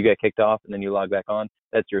then you Okay. get kicked off, and then you log back on.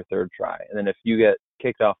 That's your third try, and then if you get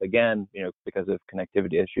kicked off again, because of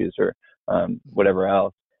connectivity issues or whatever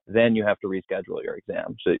else, then you have to reschedule your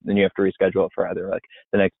exam. So then you have to reschedule it for either like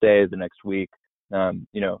the next day, the next week.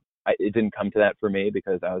 It didn't come to that for me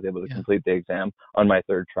because I was able to Yeah. complete the exam on my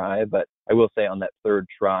third try. But I will say on that third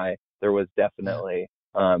try, there was Yeah. definitely,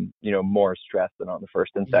 more stress than on the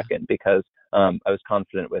first and Yeah. second because I was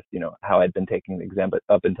confident with, how I'd been taking the exam, but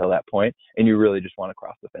up until that point, and you really just want to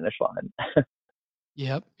cross the finish line.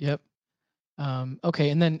 Yep. Yep.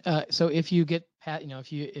 Okay, and then so if you get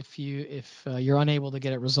if you're unable to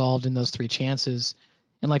get it resolved in those 3 chances,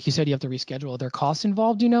 and like you said, you have to reschedule. Are there costs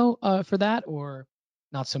involved, for that, or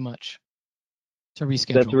not so much to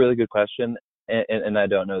reschedule? That's a really good question, and I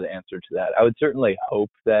don't know the answer to that. I would certainly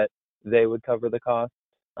hope that they would cover the cost,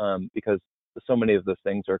 because so many of those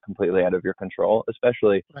things are completely out of your control,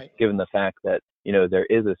 especially Right. given the fact that there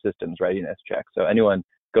is a systems readiness check. So anyone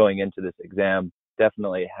going into this exam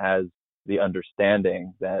definitely has the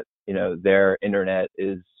understanding that their internet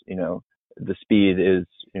is the speed is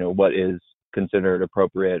what is considered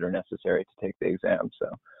appropriate or necessary to take the exam.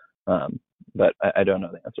 So, but I don't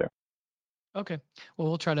know the answer. Okay. Well,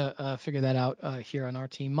 we'll try to figure that out here on our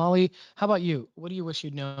team. Molly, how about you? What do you wish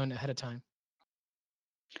you'd known ahead of time?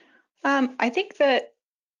 I think that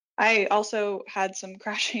I also had some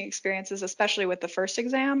crashing experiences, especially with the first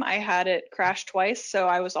exam. I had it crash twice, so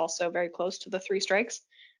I was also very close to the 3 strikes.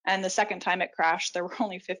 And the second time it crashed, there were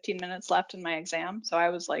only 15 minutes left in my exam. So I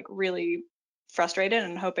was like really frustrated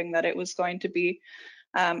and hoping that it was going to be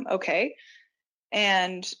okay.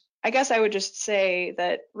 And I guess I would just say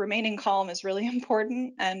that remaining calm is really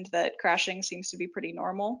important and that crashing seems to be pretty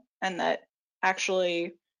normal, and that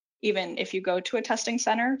actually, even if you go to a testing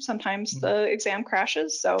center, sometimes the exam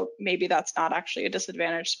crashes. So maybe that's not actually a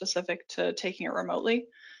disadvantage specific to taking it remotely.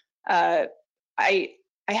 Uh, I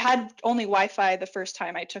I had only Wi-Fi the first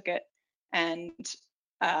time I took it, and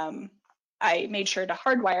um, I made sure to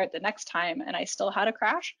hardwire it the next time, and I still had a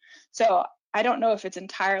crash. So I don't know if it's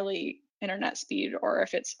entirely internet speed or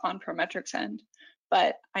if it's on Prometric's end,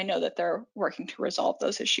 but I know that they're working to resolve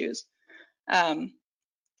those issues. Um,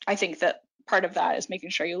 I think that part of that is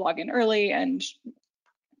making sure you log in early and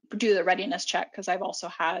do the readiness check, because I've also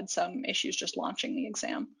had some issues just launching the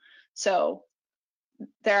exam. So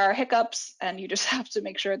there are hiccups, and you just have to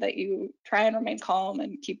make sure that you try and remain calm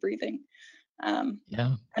and keep breathing.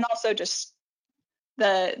 Yeah. And also just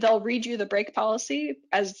they'll read you the break policy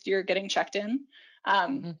as you're getting checked in.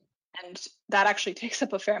 And that actually takes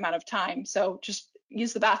up a fair amount of time. So just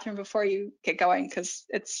use the bathroom before you get going, because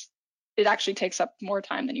it actually takes up more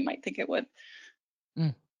time than you might think it would.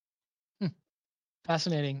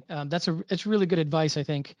 Fascinating. It's really good advice, I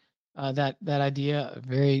think. That idea, a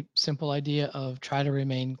very simple idea of try to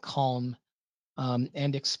remain calm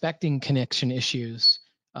and expecting connection issues.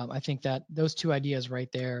 I think that those 2 ideas right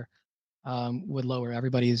there would lower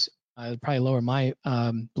everybody's, probably lower my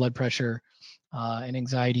blood pressure and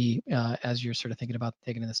anxiety as you're sort of thinking about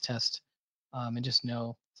taking this test. And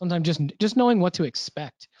sometimes just knowing what to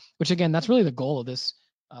expect, which again, that's really the goal of this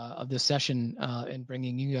session and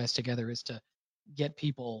bringing you guys together, is to get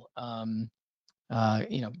people,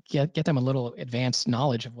 get them a little advanced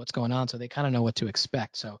knowledge of what's going on, so they kind of know what to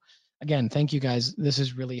expect. So again, thank you guys. This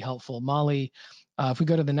is really helpful. Molly, if we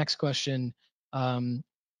go to the next question,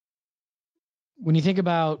 when you think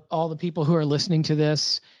about all the people who are listening to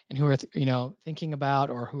this and who are, thinking about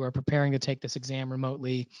or who are preparing to take this exam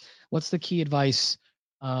remotely, what's the key advice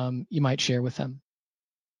you might share with them?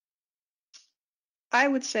 I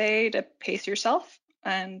would say to pace yourself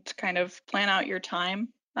and kind of plan out your time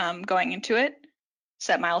going into it.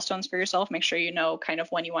 Set milestones for yourself. Make sure you know kind of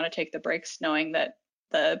when you want to take the breaks, knowing that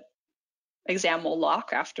the exam will lock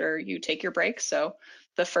after you take your break. So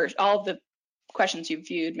all of the questions you've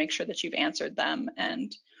viewed, make sure that you've answered them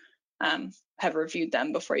and have reviewed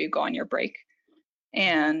them before you go on your break.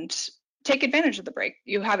 And take advantage of the break.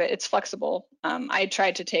 You have it, it's flexible. I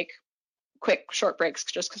tried to take quick, short breaks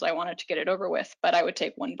just because I wanted to get it over with, but I would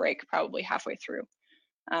take one break probably halfway through.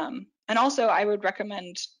 And also, I would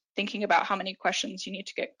recommend thinking about how many questions you need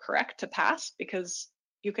to get correct to pass, because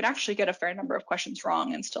you could actually get a fair number of questions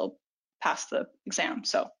wrong and still pass the exam.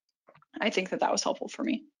 So I think that was helpful for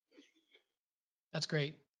me. That's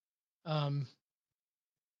great. I'm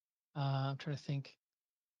trying to think.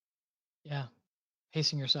 Yeah,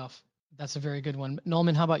 pacing yourself. That's a very good one.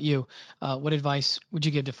 Nolman, how about you? What advice would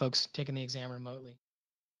you give to folks taking the exam remotely?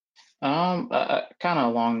 Kind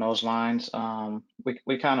of along those lines.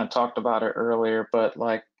 We kind of talked about it earlier, but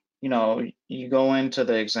like, you go into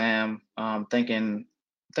the exam, thinking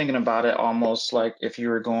about it almost like if you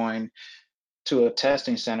were going to a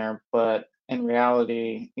testing center, but in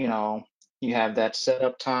reality, you have that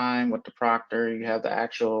setup time with the proctor, you have the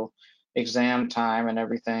actual exam time and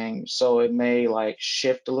everything. So it may like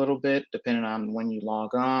shift a little bit depending on when you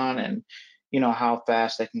log on and, how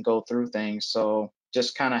fast they can go through things. So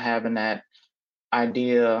just kind of having that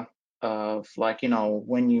idea of like,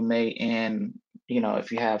 when you may end,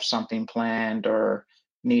 if you have something planned or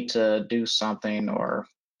need to do something, or,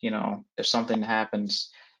 if something happens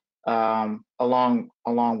along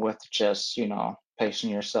with just,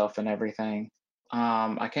 pacing yourself and everything.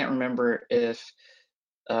 I can't remember if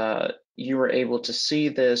you were able to see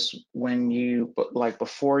this when like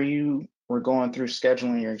before you were going through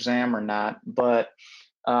scheduling your exam or not, but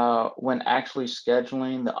when actually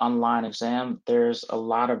scheduling the online exam, there's a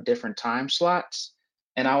lot of different time slots.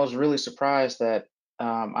 And I was really surprised that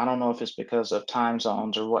I don't know if it's because of time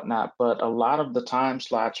zones or whatnot, but a lot of the time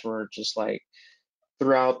slots were just like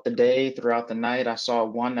throughout the day, throughout the night. I saw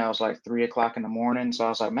one that was like 3 o'clock in the morning. So I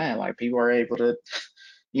was like, man, like people are able to,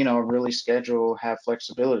 really schedule, have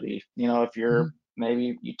flexibility. If you're Mhm.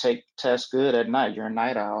 maybe you take tests good at night, you're a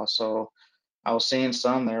night owl. So I was seeing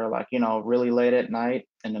some that are like, really late at night,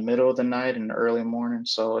 in the middle of the night, and the early morning.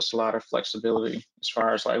 So it's a lot of flexibility as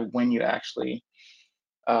far as like when you actually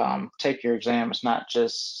take your exam. It's not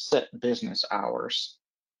just set business hours.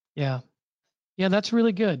 Yeah. Yeah, that's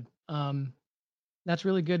really good. That's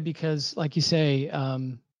really good because, like you say,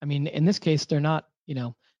 I mean, in this case, they're not,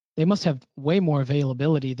 they must have way more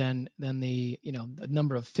availability than the, the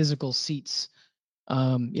number of physical seats,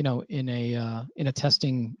 in a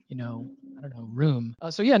testing, I don't know, room.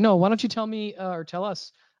 So yeah, no, why don't you tell me or tell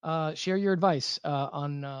us, share your advice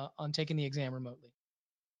on taking the exam remotely.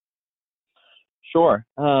 Sure.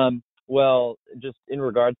 Well, just in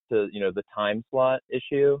regards to the time slot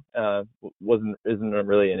issue, isn't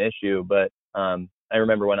really an issue, but I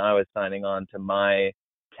remember when I was signing on to my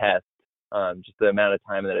test, just the amount of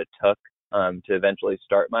time that it took to eventually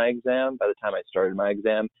start my exam. By the time I started my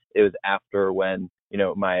exam, it was after when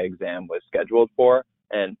my exam was scheduled for,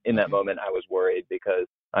 and in that Okay. moment I was worried because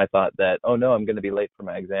I thought that, oh no, I'm going to be late for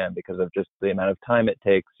my exam because of just the amount of time it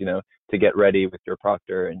takes, to get ready with your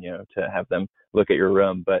proctor and to have them look at your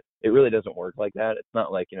room. But it really doesn't work like that. It's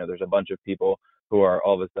not like there's a bunch of people who are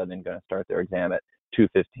all of a sudden going to start their exam at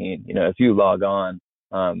 2:15. If you log on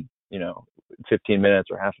 15 minutes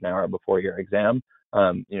or half an hour before your exam,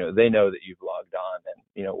 they know that you've logged on,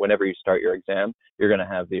 and whenever you start your exam, you're going to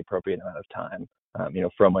have the appropriate amount of time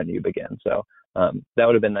from when you begin. So that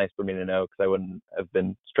would have been nice for me to know, because I wouldn't have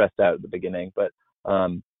been stressed out at the beginning. But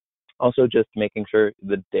also just making sure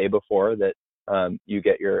the day before that you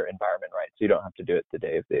get your environment right, so you don't have to do it the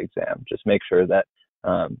day of the exam. Just make sure that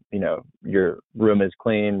your room is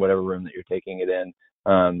clean, whatever room that you're taking it in,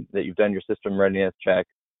 that you've done your system readiness check,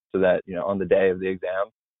 so that on the day of the exam,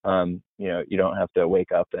 you don't have to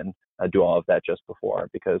wake up and do all of that just before,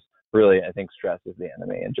 because really I think stress is the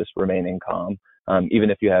enemy, and just remaining calm, even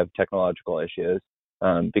if you have technological issues,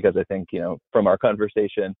 because I think from our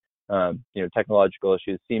conversation, technological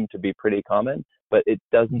issues seem to be pretty common, but it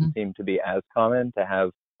doesn't Mhm. seem to be as common to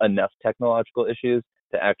have enough technological issues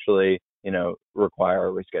to actually,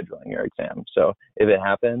 require rescheduling your exam. So if it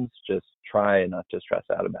happens, just try not to stress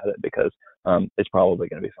out about it, because it's probably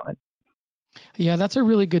going to be fine. Yeah, that's a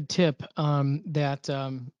really good tip. And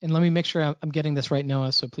let me make sure I'm getting this right,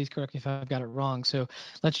 Noah. So please correct me if I've got it wrong. So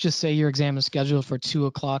let's just say your exam is scheduled for 2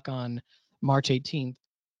 o'clock on March 18th,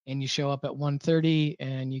 and you show up at 1:30,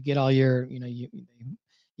 and you get all your, you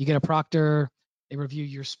get a proctor, they review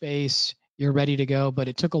your space, you're ready to go. But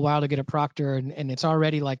it took a while to get a proctor, and it's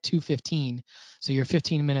already like 2:15, so you're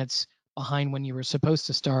 15 minutes behind when you were supposed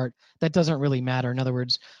to start. That doesn't really matter. In other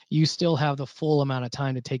words, you still have the full amount of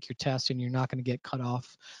time to take your test, and you're not going to get cut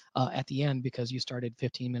off at the end because you started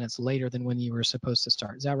 15 minutes later than when you were supposed to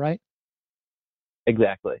start. Is that right?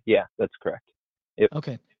 Exactly. Yeah, that's correct. Yep.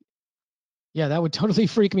 Okay. Yeah, that would totally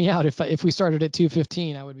freak me out if we started at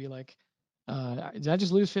 2:15. I would be like, did I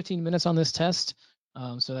just lose 15 minutes on this test?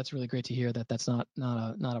 So that's really great to hear that that's not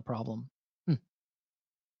a problem.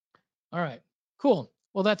 All right, cool.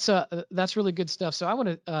 Well, that's really good stuff. So I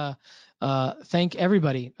want to thank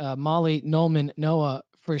everybody, Molly, Nolman, Noah,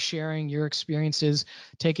 for sharing your experiences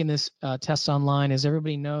taking this test online. As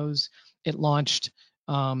everybody knows, it launched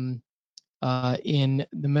in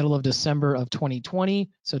the middle of December of 2020.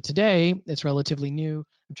 So today it's relatively new.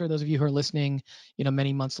 I'm sure those of you who are listening,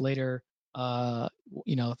 many months later,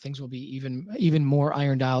 things will be even more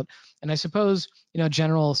ironed out. And I suppose,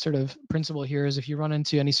 general sort of principle here is, if you run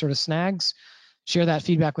into any sort of snags, share that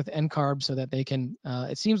feedback with NCARB so that they can,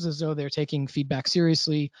 it seems as though they're taking feedback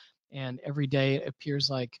seriously. And every day it appears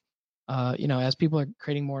like, as people are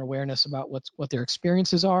creating more awareness about what their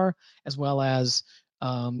experiences are, as well as,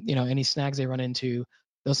 any snags they run into,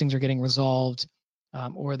 those things are getting resolved,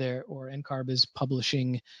 or NCARB is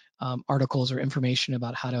publishing articles or information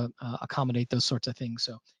about how to accommodate those sorts of things.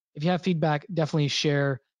 So if you have feedback, definitely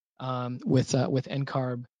share with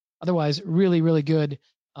NCARB. Otherwise, really, really good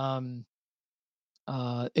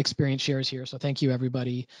experience shares here. So thank you,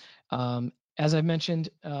 everybody. As I mentioned,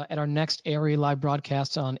 at our next ARE live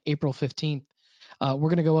broadcast on April 15th, we're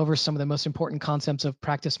going to go over some of the most important concepts of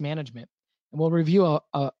practice management. And we'll review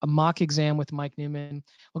a mock exam with Mike Newman.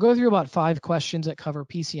 We'll go through about 5 questions that cover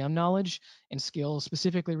PCM knowledge and skills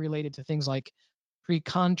specifically related to things like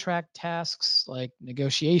pre-contract tasks like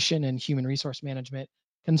negotiation and human resource management,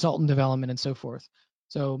 consultant development, and so forth.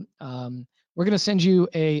 So we're going to send you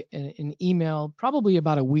an email probably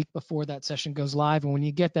about a week before that session goes live. And when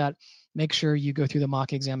you get that, make sure you go through the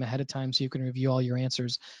mock exam ahead of time so you can review all your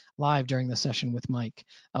answers live during the session with Mike.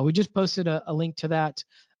 We just posted a link to that,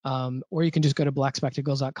 or you can just go to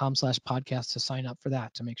blackspectacles.com/podcast to sign up for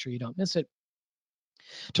that to make sure you don't miss it.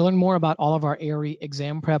 To learn more about all of our ARE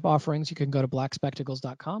exam prep offerings, you can go to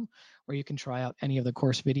blackspectacles.com, where you can try out any of the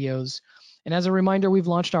course videos. And as a reminder, we've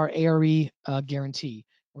launched our ARE guarantee.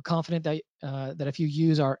 We're confident that if you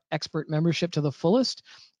use our expert membership to the fullest,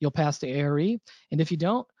 you'll pass the ARE. And if you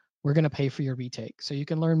don't, we're going to pay for your retake. So you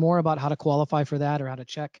can learn more about how to qualify for that or how to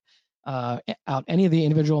check out any of the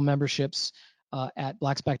individual memberships at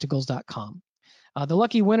blackspectacles.com. The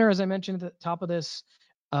lucky winner, as I mentioned at the top of this,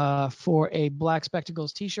 for a Black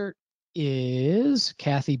Spectacles t-shirt is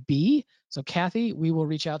Kathy B. So Kathy, we will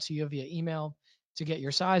reach out to you via email to get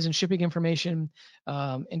your size and shipping information.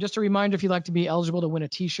 And just a reminder, if you'd like to be eligible to win a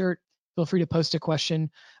t-shirt, feel free to post a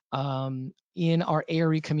question in our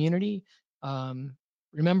ARE community.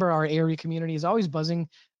 Remember, our ARE community is always buzzing.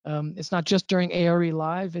 It's not just during ARE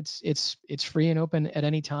Live. It's free and open at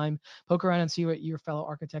any time. Poke around and see what your fellow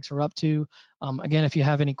architects are up to. Again, if you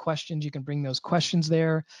have any questions, you can bring those questions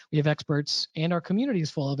there. We have experts, and our community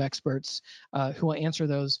is full of experts who will answer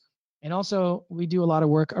those. And also, we do a lot of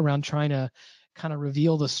work around trying to kind of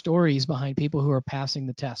reveal the stories behind people who are passing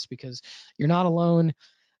the test, because you're not alone.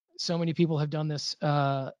 So many people have done this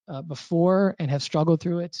before and have struggled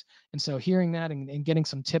through it. And so hearing that and getting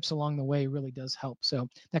some tips along the way really does help. So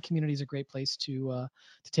that community is a great place to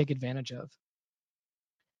take advantage of.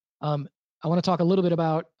 I want to talk a little bit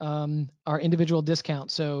about our individual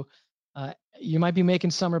discount. So you might be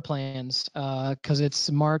making summer plans because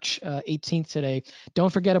it's March 18th today.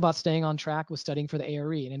 Don't forget about staying on track with studying for the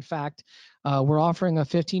ARE. And in fact, we're offering a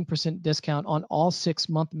 15% discount on all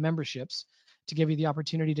 6-month memberships to give you the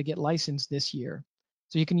opportunity to get licensed this year.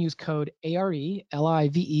 So you can use code ARE,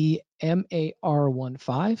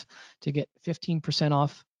 LIVEMAR15 to get 15%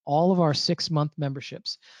 off all of our 6-month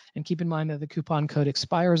memberships. And keep in mind that the coupon code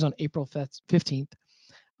expires on April 15th,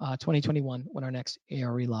 2021, when our next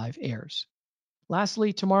ARE Live airs.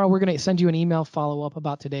 Lastly, tomorrow we're going to send you an email follow-up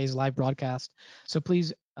about today's live broadcast. So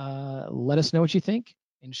please let us know what you think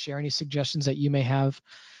and share any suggestions that you may have.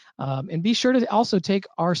 And be sure to also take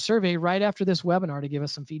our survey right after this webinar to give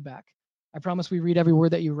us some feedback. I promise we read every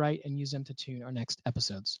word that you write and use them to tune our next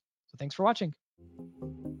episodes. So thanks for watching.